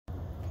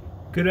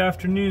Good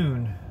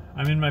afternoon.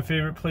 I'm in my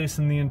favorite place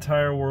in the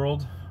entire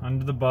world,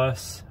 under the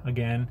bus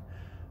again.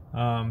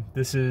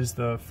 This is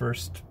the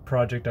first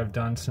project I've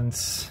done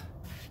since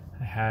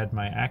I had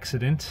my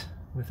accident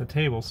with a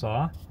table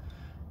saw,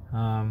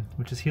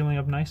 which is healing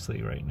up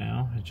nicely right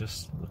now. It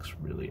just looks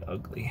really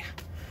ugly.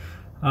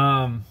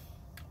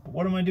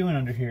 What am I doing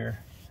under here?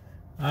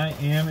 I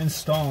am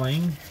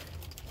installing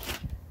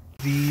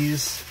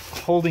these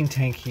holding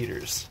tank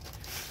heaters.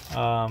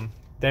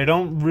 They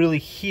don't really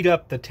heat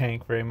up the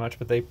tank very much,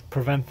 but they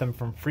prevent them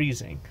from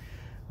freezing.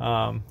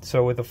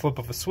 So with a flip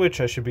of a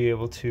switch, I should be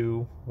able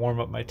to warm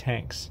up my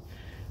tanks.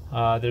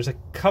 There's a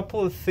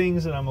couple of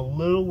things that I'm a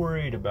little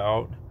worried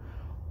about.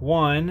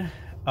 One,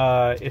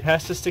 it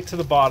has to stick to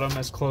the bottom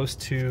as close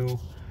to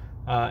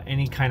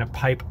any kind of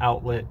pipe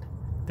outlet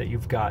that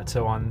you've got.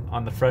 So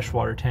on the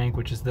freshwater tank,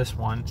 which is this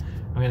one,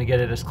 I'm going to get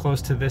it as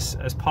close to this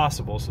as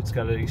possible, so it's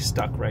got to be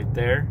stuck right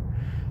there.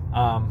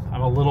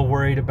 I'm a little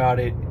worried about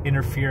it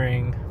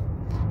interfering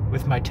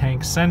with my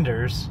tank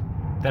senders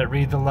that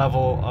read the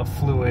level of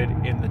fluid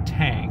in the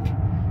tank,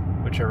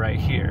 which are right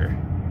here.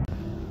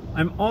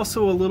 I'm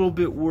also a little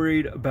bit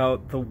worried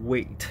about the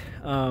weight.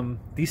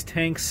 These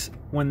tanks,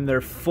 when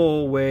they're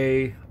full,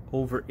 weigh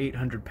over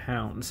 800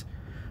 pounds,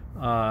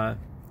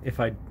 if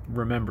I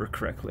remember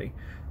correctly.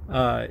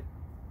 Right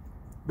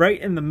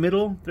in the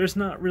middle, there's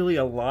not really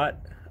a lot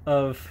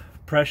of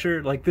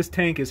pressure. Like, this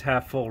tank is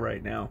half full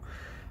right now.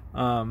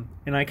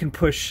 And I can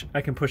push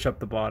up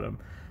the bottom,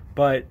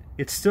 but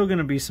it's still going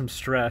to be some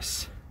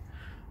stress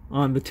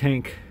on the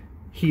tank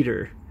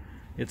heater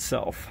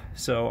itself.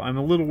 So I'm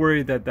a little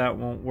worried that that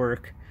won't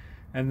work.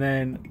 And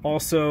then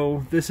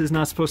also, this is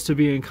not supposed to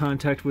be in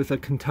contact with a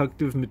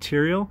conductive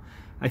material.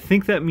 I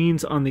think that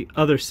means on the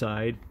other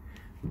side,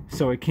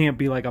 so it can't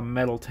be like a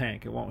metal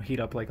tank. It won't heat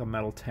up like a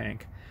metal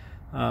tank.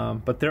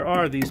 But there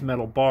are these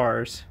metal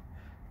bars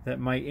that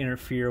might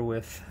interfere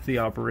with the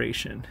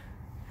operation.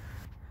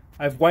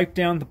 I've wiped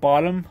down the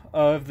bottom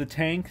of the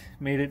tank,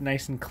 made it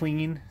nice and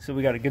clean, so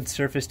we got a good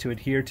surface to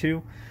adhere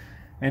to.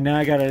 And now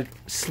I gotta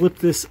slip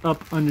this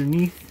up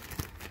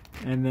underneath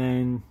and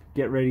then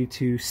get ready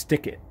to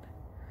stick it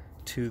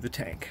to the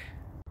tank.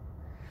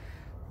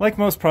 Like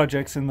most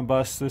projects in the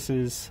bus, this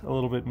is a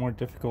little bit more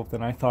difficult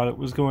than I thought it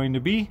was going to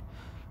be.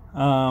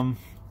 I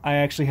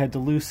actually had to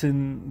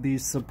loosen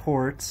these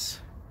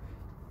supports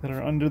that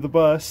are under the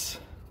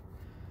bus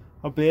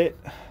a bit.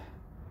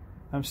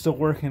 I'm still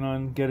working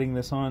on getting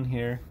this on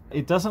here.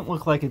 It doesn't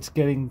look like it's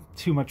getting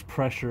too much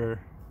pressure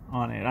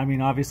on it. I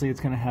mean, obviously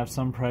it's going to have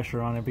some pressure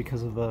on it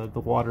because of the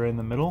water in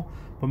the middle,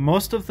 but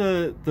most of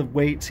the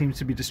weight seems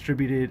to be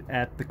distributed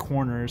at the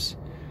corners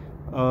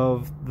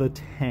of the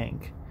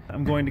tank.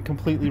 I'm going to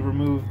completely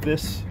remove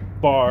this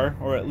bar,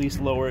 or at least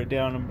lower it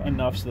down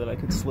enough so that I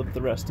can slip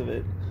the rest of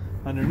it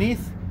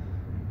underneath,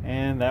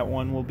 and that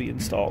one will be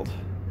installed.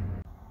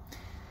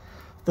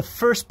 The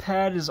first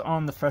pad is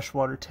on the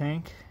freshwater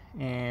tank,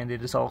 and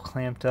it is all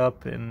clamped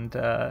up, and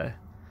I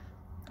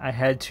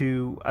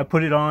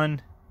put it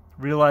on,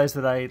 realized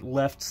that I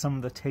left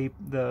some of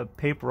the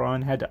paper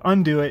on, had to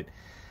undo it,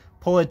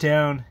 pull it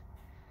down,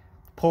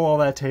 pull all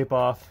that tape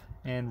off,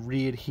 and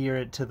re-adhere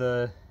it to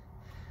the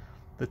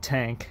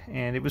tank.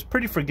 And it was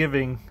pretty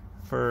forgiving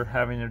for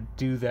having to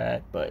do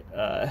that, but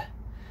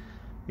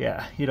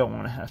yeah, you don't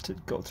want to have to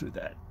go through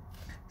that.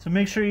 So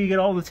make sure you get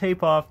all the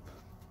tape off,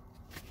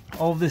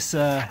 all this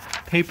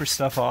paper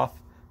stuff off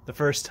the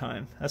first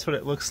time. That's what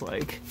it looks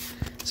like.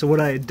 So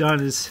what I had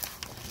done is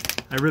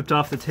I ripped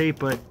off the tape,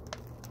 but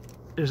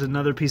there's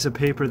another piece of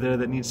paper there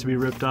that needs to be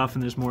ripped off,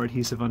 and there's more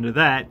adhesive under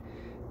that.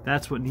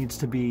 That's what needs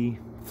to be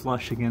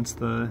flush against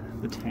the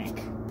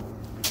tank.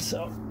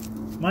 So,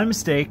 my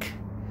mistake,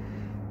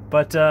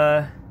 but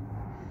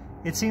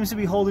it seems to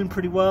be holding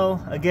pretty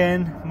well.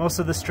 Again, most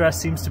of the stress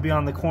seems to be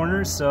on the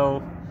corners,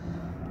 so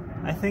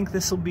I think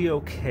this will be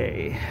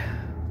okay.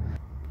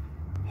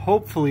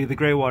 Hopefully the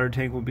gray water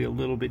tank will be a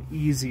little bit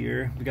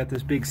easier. We got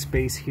this big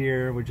space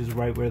here, which is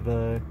right where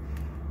the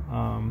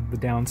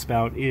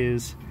downspout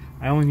is.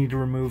 I only need to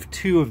remove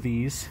 2 of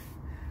these,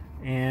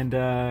 and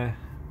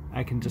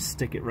I can just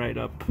stick it right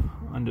up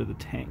under the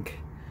tank.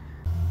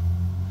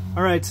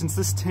 Alright, since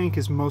this tank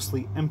is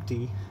mostly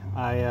empty,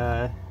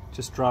 I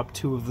just dropped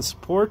 2 of the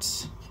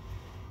supports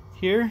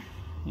here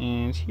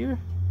and here,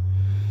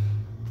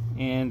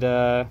 and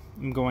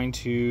I'm going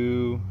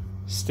to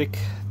stick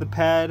the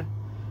pad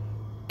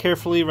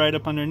carefully right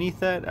up underneath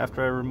that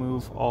after I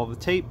remove all the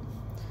tape,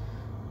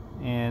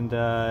 and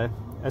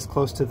as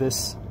close to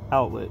this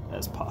outlet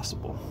as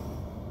possible.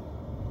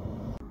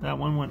 That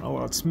one went a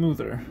lot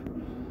smoother.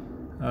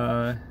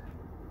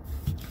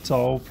 It's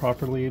all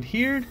properly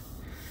adhered.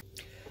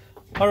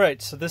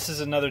 Alright, so this is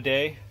another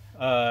day.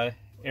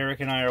 Eric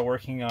and I are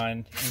working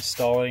on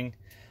installing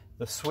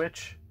the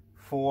switch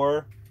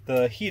for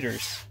the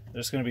heaters.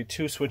 There's going to be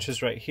 2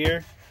 switches right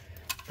here,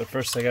 but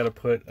first I got to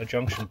put a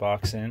junction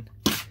box in.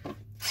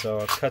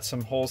 So I've cut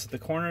some holes at the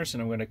corners,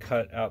 and I'm going to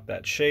cut out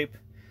that shape,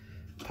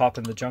 pop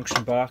in the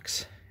junction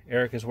box.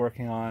 Eric is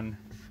working on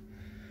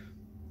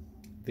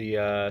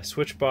the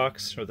switch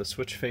box, or the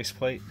switch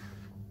faceplate,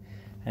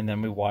 and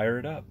then we wire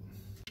it up.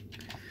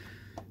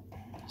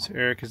 So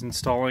Eric is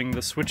installing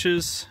the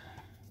switches,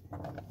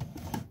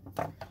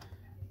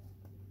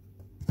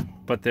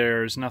 but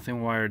there's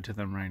nothing wired to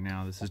them right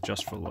now. This is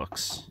just for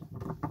looks.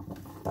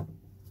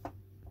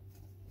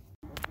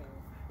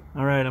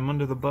 Alright, I'm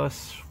under the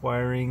bus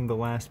wiring the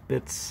last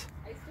bits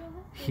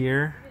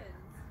here.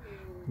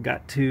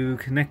 Got to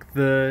connect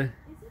the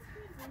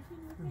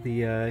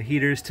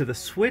heaters to the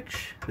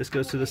switch. This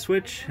goes to the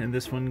switch and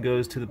this one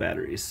goes to the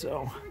batteries.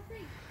 So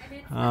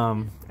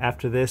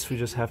after this we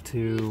just have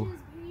to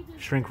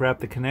shrink wrap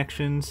the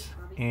connections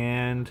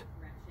and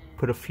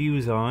put a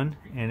fuse on,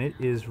 and it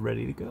is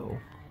ready to go.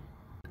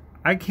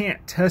 I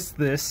can't test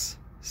this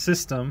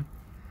system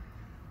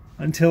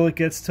until it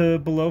gets to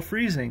below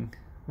freezing,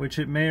 which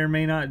it may or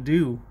may not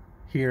do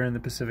here in the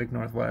Pacific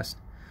Northwest.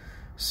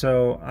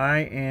 So I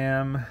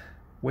am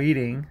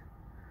waiting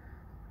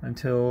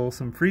until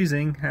some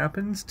freezing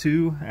happens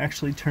to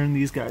actually turn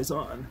these guys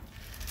on.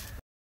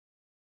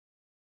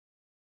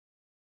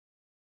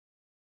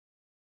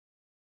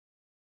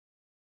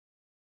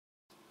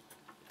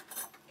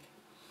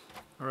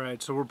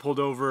 Alright, so we're pulled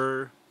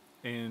over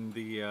in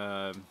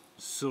the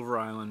Silver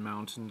Island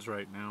Mountains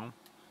right now,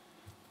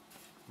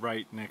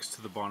 right next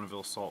to the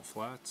Bonneville Salt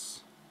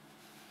Flats.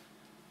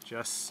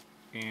 Jess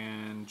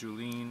and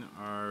Julene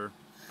are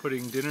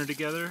putting dinner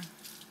together.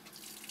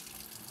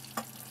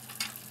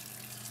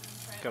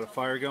 Got a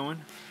fire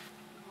going.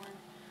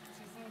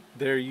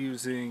 They're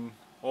using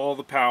all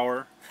the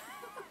power.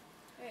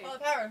 All the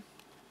power.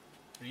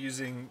 They're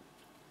using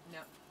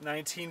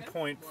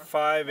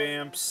 19.5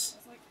 amps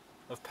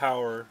of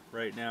power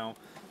right now.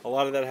 A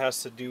lot of that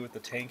has to do with the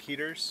tank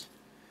heaters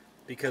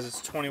because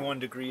it's 21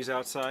 degrees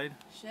outside.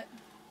 Shit.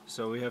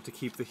 So we have to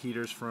keep the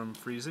heaters from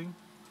freezing.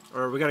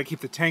 Or we got to keep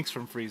the tanks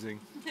from freezing.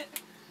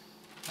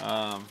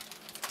 Now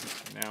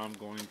I'm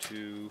going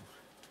to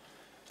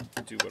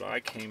do what I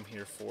came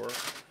here for.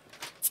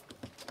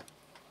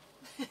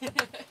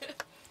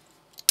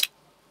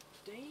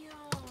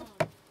 Damn.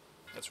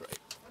 That's right.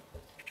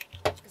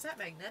 Is that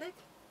magnetic?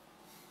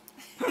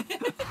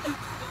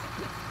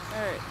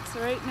 Alright, so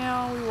right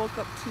now we woke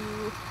up to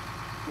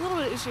a little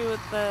bit of issue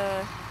with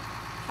the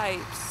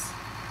pipes.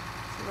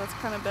 So that's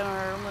kind of been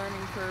our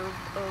learning curve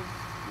of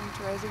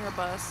winterizing our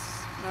bus.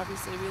 And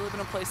obviously we live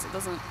in a place that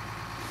doesn't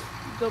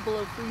go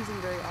below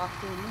freezing very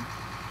often.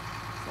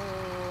 So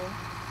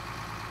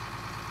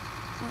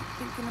not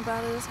thinking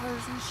about it as hard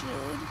as we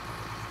should.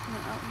 And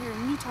out here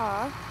in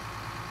Utah,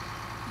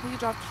 I think it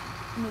dropped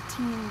in the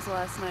teens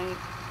last night.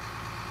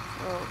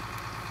 So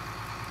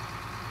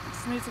I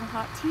just made some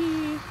hot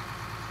tea,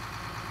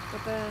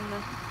 but then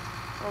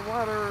our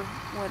water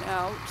went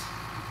out.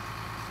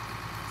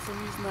 So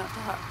I'm using that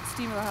to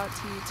steam the hot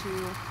tea to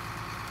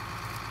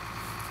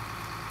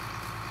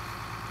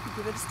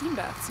give it a steam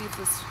bath, see if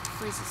this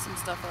freezes some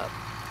stuff up.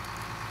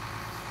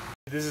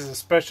 This is a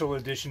special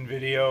edition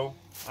video.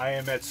 I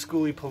am at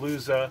Skoolie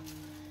Palooza,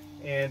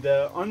 and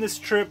on this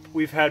trip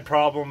we've had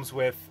problems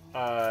with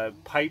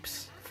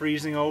pipes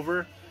freezing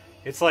over.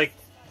 It's like,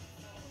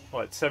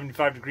 what,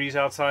 75 degrees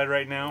outside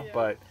right now? Yeah.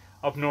 But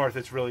up north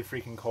it's really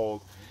freaking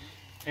cold.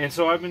 And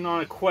so I've been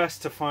on a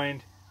quest to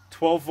find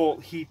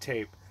 12-volt heat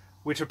tape,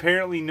 which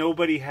apparently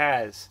nobody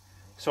has.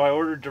 So I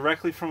ordered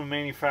directly from a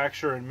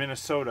manufacturer in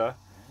Minnesota,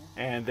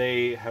 and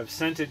they have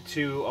sent it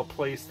to a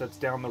place that's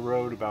down the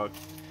road about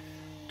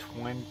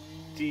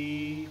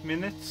 20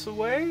 minutes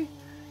away.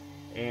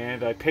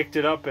 And I picked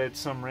it up at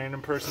some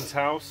random person's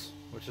house,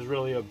 which is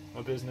really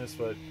a business,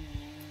 but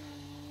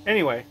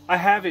anyway, I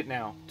have it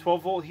now,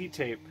 12-volt heat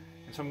tape,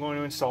 and so I'm going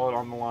to install it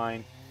on the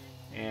line,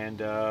 and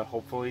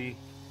hopefully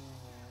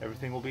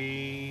everything will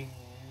be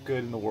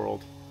good in the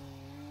world.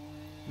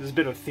 This has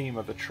been a theme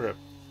of the trip.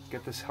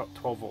 Get this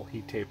 12-volt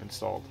heat tape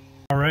installed.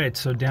 Alright,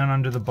 so down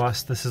under the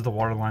bus, this is the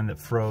water line that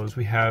froze.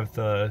 We have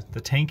the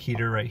tank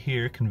heater right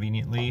here,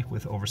 conveniently,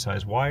 with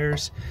oversized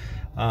wires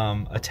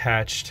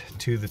attached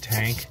to the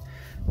tank.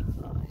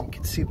 You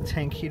can see the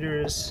tank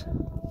heater is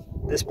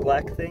this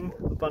black thing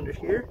up under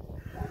here.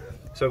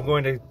 So I'm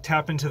going to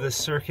tap into this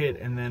circuit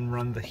and then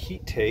run the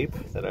heat tape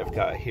that I've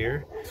got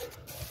here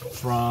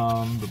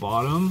from the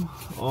bottom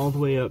all the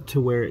way up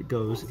to where it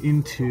goes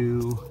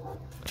into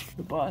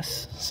the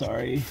bus.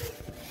 Sorry.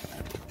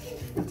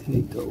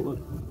 Take a look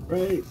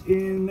right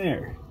in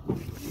there.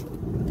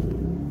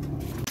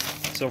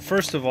 So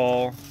first of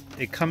all,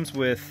 it comes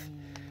with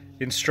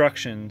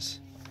instructions,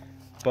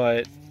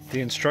 but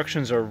the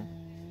instructions are,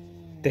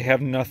 they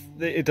have nothing,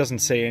 it doesn't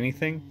say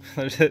anything.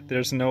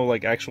 There's no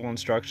like actual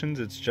instructions,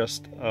 it's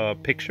just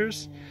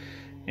pictures,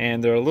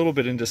 and they're a little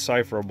bit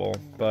indecipherable,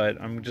 but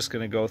I'm just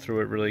going to go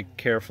through it really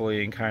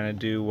carefully and kind of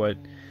do what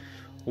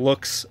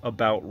looks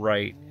about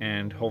right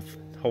and hope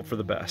for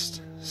the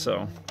best.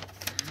 So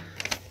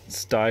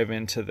let's dive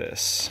into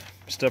this.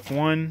 Step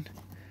one,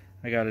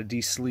 I got to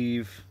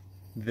de-sleeve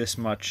this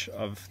much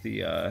of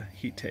the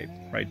heat tape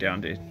right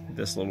down to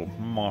this little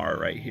mar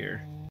right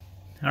here.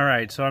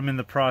 Alright, so I'm in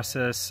the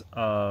process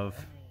of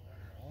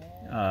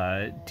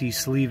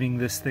de-sleeving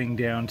this thing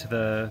down to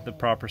the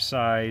proper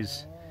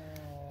size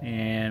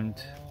and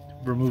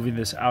removing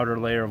this outer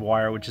layer of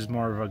wire, which is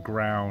more of a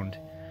ground,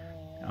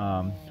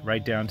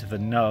 right down to the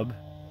nub,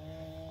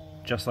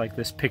 just like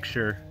this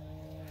picture.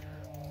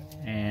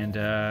 And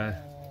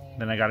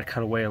then I got to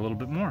cut away a little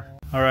bit more.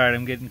 All right,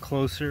 I'm getting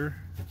closer.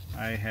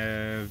 I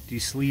have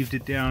de-sleeved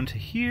it down to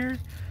here,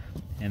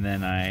 and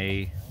then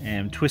I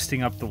am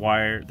twisting up the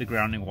wire, the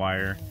grounding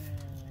wire,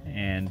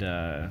 and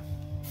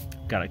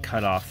got to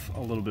cut off a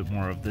little bit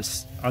more of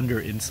this under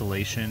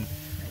insulation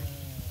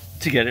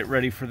to get it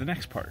ready for the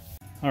next part.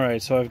 All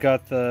right, so I've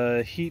got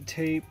the heat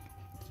tape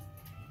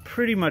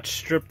pretty much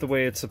stripped the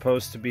way it's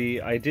supposed to be.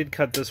 I did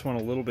cut this one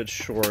a little bit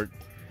short,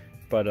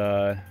 but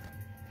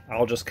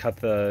I'll just cut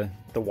the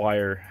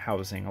wire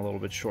housing a little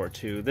bit short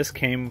too. This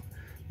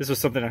was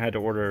something I had to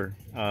order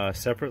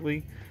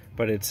separately,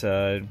 but it's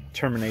a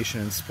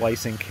termination and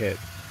splicing kit.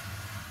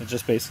 It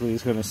just basically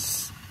is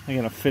I'm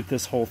gonna fit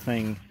this whole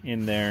thing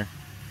in there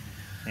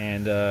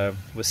and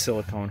with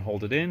silicone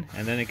hold it in,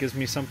 and then it gives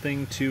me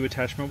something to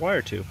attach my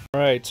wire to.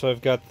 Alright, so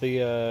I've got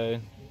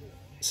the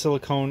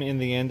silicone in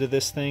the end of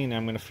this thing, and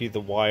I'm going to feed the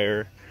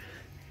wire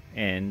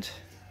end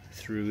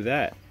through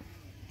that.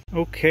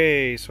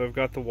 Okay, so I've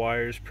got the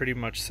wires pretty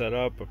much set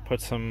up. I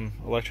put some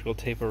electrical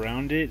tape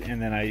around it,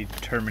 and then I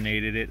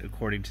terminated it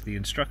according to the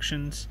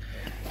instructions.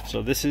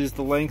 So this is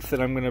the length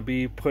that I'm going to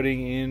be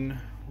putting in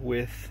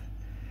with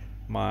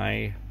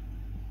my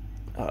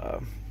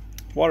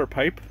water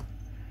pipe,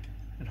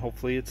 and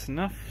hopefully it's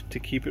enough to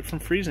keep it from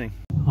freezing.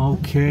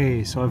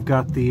 Okay, so I've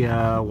got the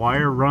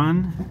wire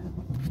run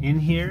in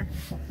here.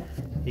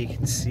 You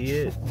can see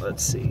it.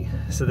 Let's see.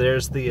 So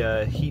there's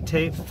the heat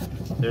tape.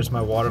 There's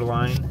my water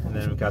line, and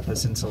then we've got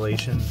this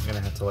insulation. I'm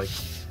gonna have to like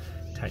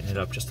tighten it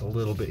up just a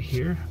little bit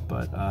here,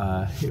 but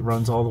it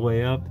runs all the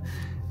way up.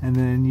 And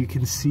then you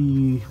can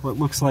see what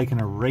looks like an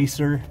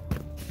eraser.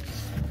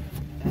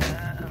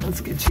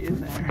 Let's get you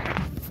in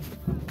there.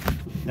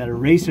 That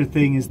eraser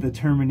thing is the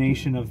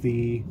termination of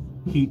the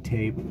heat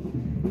tape,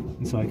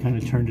 and so I kind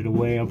of turned it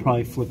away. I'll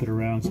probably flip it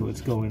around so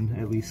it's going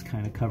at least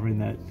kind of covering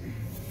that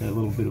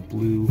little bit of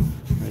blue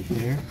right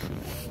there.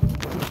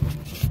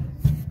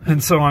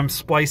 And so I'm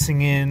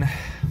splicing in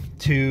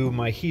to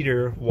my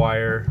heater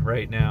wire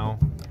right now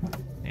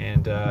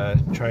and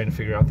trying to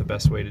figure out the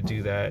best way to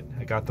do that.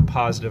 I got the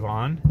positive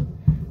on,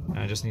 and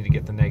I just need to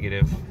get the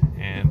negative,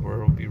 and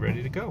we'll be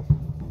ready to go.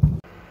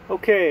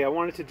 Okay, I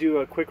wanted to do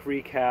a quick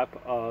recap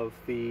of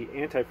the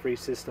antifreeze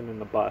system in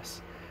the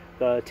bus.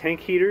 The tank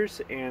heaters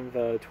and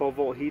the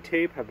 12-volt heat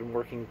tape have been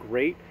working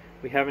great.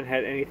 We haven't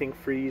had anything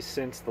freeze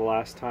since the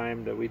last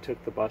time that we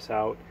took the bus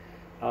out.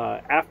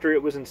 After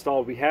it was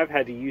installed, we have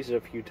had to use it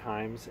a few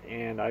times,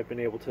 and I've been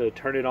able to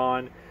turn it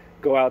on,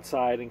 go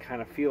outside, and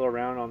kind of feel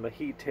around on the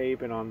heat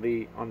tape and on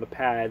the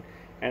pad,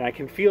 and I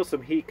can feel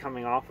some heat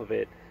coming off of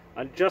it,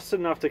 just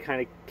enough to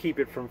kind of keep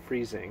it from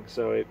freezing.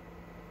 So it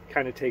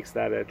kind of takes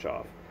that edge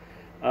off.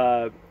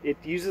 It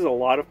uses a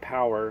lot of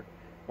power.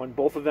 When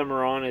both of them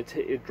are on,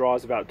 it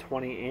draws about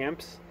 20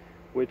 amps,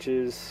 which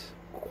is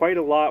quite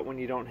a lot when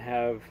you don't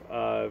have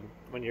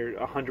when you're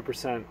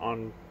 100%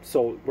 on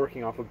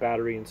working off of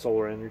battery and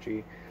solar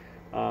energy.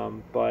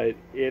 But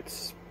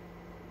it's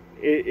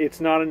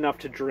not enough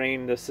to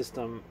drain the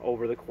system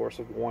over the course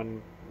of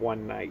one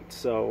night.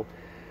 So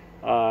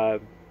the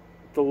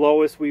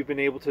lowest we've been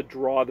able to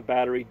draw the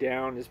battery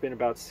down has been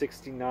about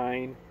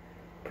 69%,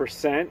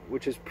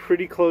 which is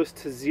pretty close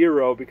to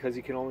zero because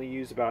you can only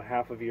use about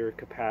half of your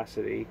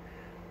capacity.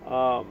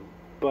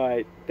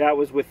 But that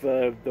was with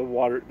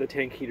the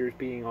tank heaters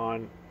being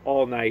on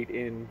all night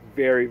in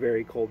very,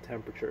 very cold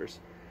temperatures.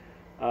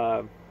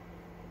 But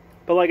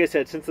like I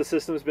said, since the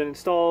system's been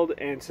installed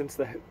and since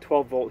the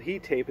 12-volt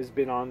heat tape has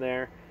been on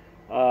there,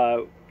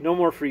 no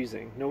more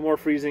freezing. No more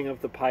freezing of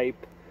the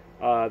pipe.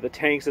 The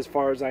tanks, as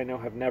far as I know,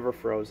 have never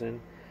frozen.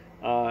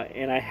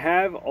 And I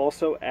have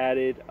also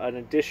added an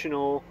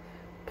additional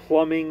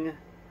plumbing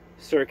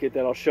circuit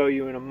that I'll show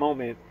you in a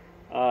moment,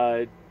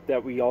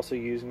 that we also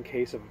use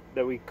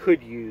that we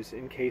could use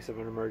in case of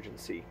an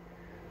emergency.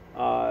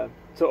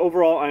 So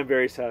overall, I'm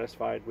very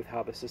satisfied with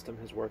how the system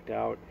has worked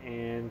out,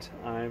 and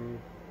I'm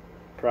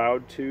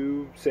proud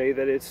to say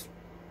that it's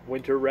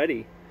winter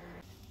ready.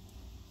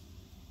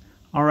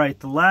 All right,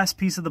 the last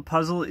piece of the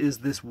puzzle is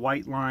this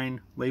white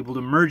line labeled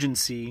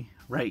emergency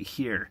right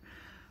here.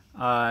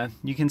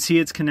 You can see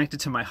it's connected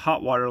to my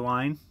hot water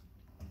line,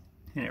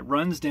 and it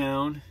runs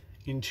down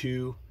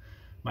into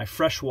my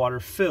freshwater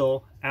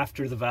fill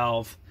after the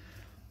valve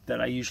that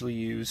I usually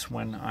use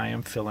when I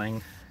am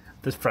filling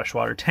the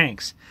freshwater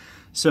tanks.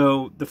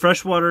 So the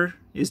freshwater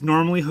is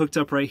normally hooked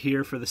up right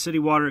here for the city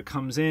water. It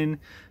comes in,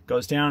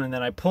 goes down, and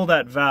then I pull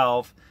that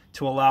valve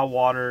to allow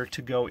water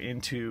to go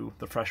into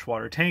the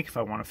freshwater tank if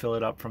I want to fill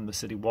it up from the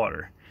city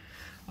water.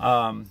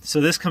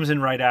 So this comes in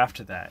right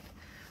after that.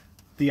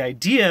 The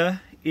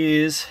idea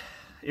is,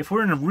 if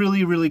we're in a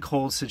really, really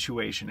cold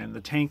situation and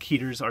the tank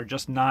heaters are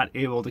just not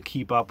able to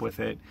keep up with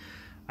it,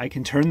 I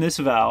can turn this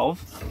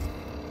valve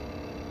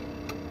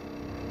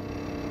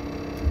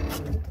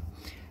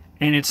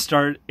and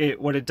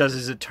what it does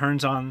is it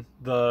turns on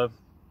the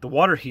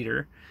water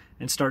heater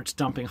and starts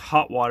dumping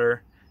hot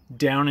water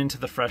down into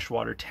the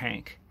freshwater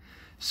tank.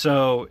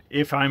 So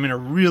if I'm in a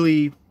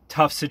really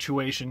tough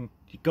situation,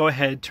 go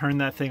ahead, turn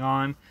that thing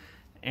on,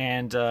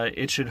 and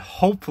it should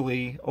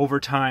hopefully over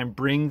time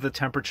bring the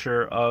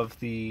temperature of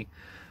the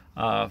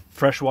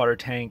freshwater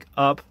tank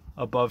up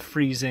above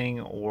freezing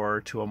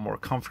or to a more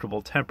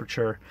comfortable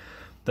temperature.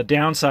 The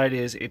downside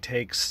is it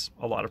takes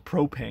a lot of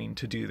propane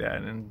to do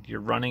that, and you're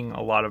running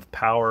a lot of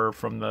power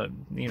from the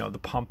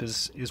pump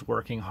is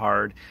working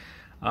hard.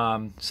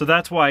 So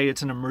that's why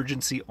it's an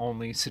emergency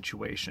only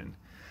situation.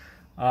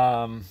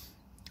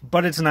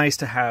 But it's nice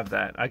to have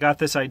that. I got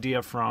this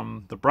idea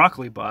from the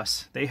broccoli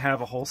bus. They have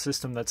a whole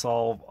system that's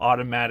all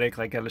automatic,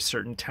 like at a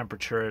certain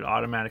temperature, it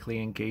automatically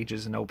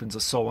engages and opens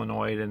a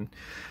solenoid. And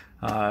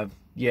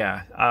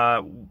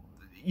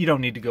you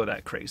don't need to go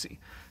that crazy.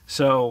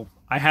 So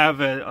I have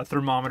a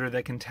thermometer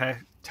that can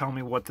tell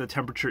me what the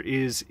temperature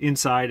is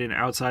inside and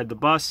outside the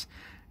bus.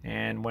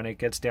 And when it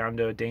gets down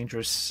to a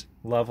dangerous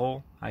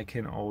level, I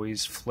can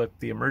always flip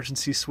the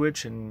emergency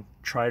switch and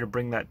try to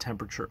bring that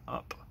temperature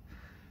up.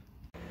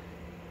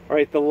 All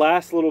right, the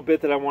last little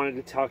bit that I wanted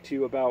to talk to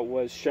you about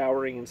was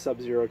showering in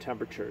sub-zero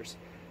temperatures.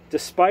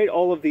 Despite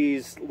all of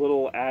these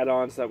little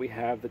add-ons that we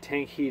have, the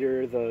tank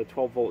heater, the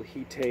 12-volt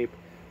heat tape,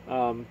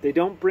 they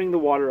don't bring the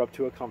water up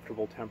to a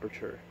comfortable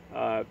temperature.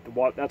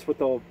 That's what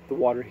the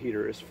water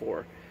heater is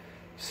for.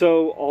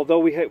 So although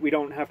we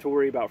don't have to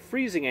worry about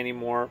freezing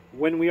anymore,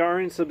 when we are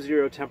in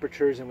sub-zero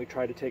temperatures and we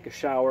try to take a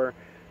shower,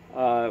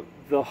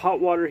 the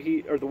water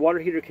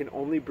heater can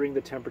only bring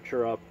the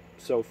temperature up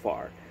so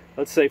far.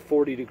 Let's say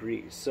 40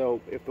 degrees.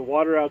 So if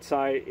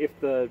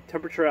the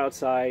temperature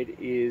outside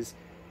is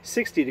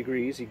 60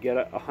 degrees, you get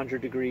a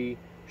 100-degree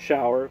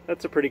shower.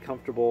 That's a pretty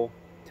comfortable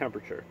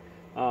temperature.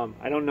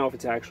 I don't know if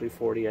it's actually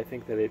 40. I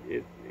think that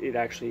it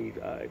actually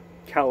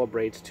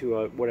calibrates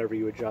to whatever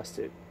you adjust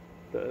it,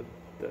 the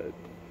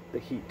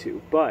heat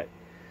to. But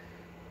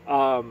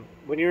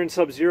when you're in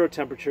sub-zero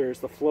temperatures,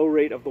 the flow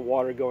rate of the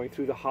water going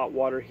through the hot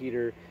water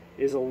heater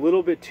is a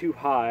little bit too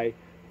high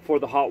for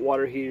the hot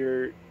water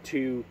heater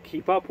to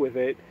keep up with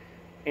it,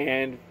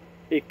 and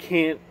it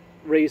can't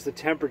raise the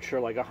temperature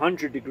like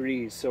 100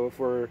 degrees. So if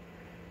we're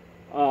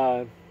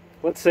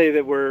let's say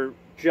that we're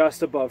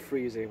just above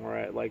freezing, we're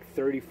at like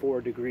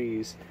 34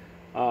 degrees,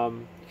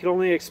 you can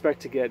only expect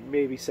to get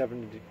maybe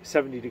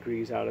 70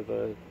 degrees out of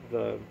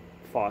the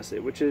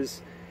faucet, which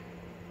is,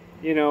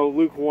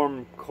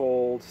 lukewarm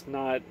cold,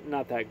 not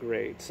that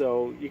great.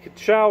 So you could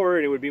shower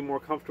and it would be more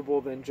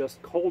comfortable than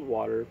just cold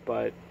water,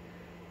 but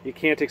you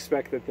can't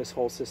expect that this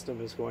whole system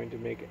is going to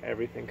make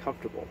everything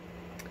comfortable.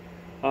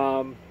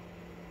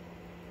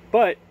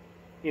 But,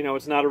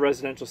 it's not a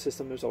residential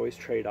system. There's always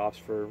trade-offs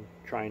for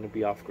trying to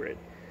be off-grid.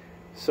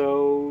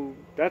 So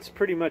that's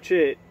pretty much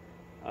it.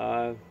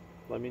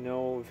 Let me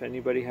know if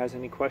anybody has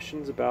any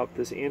questions about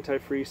this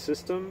antifreeze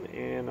system,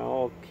 and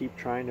I'll keep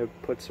trying to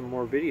put some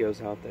more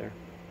videos out there.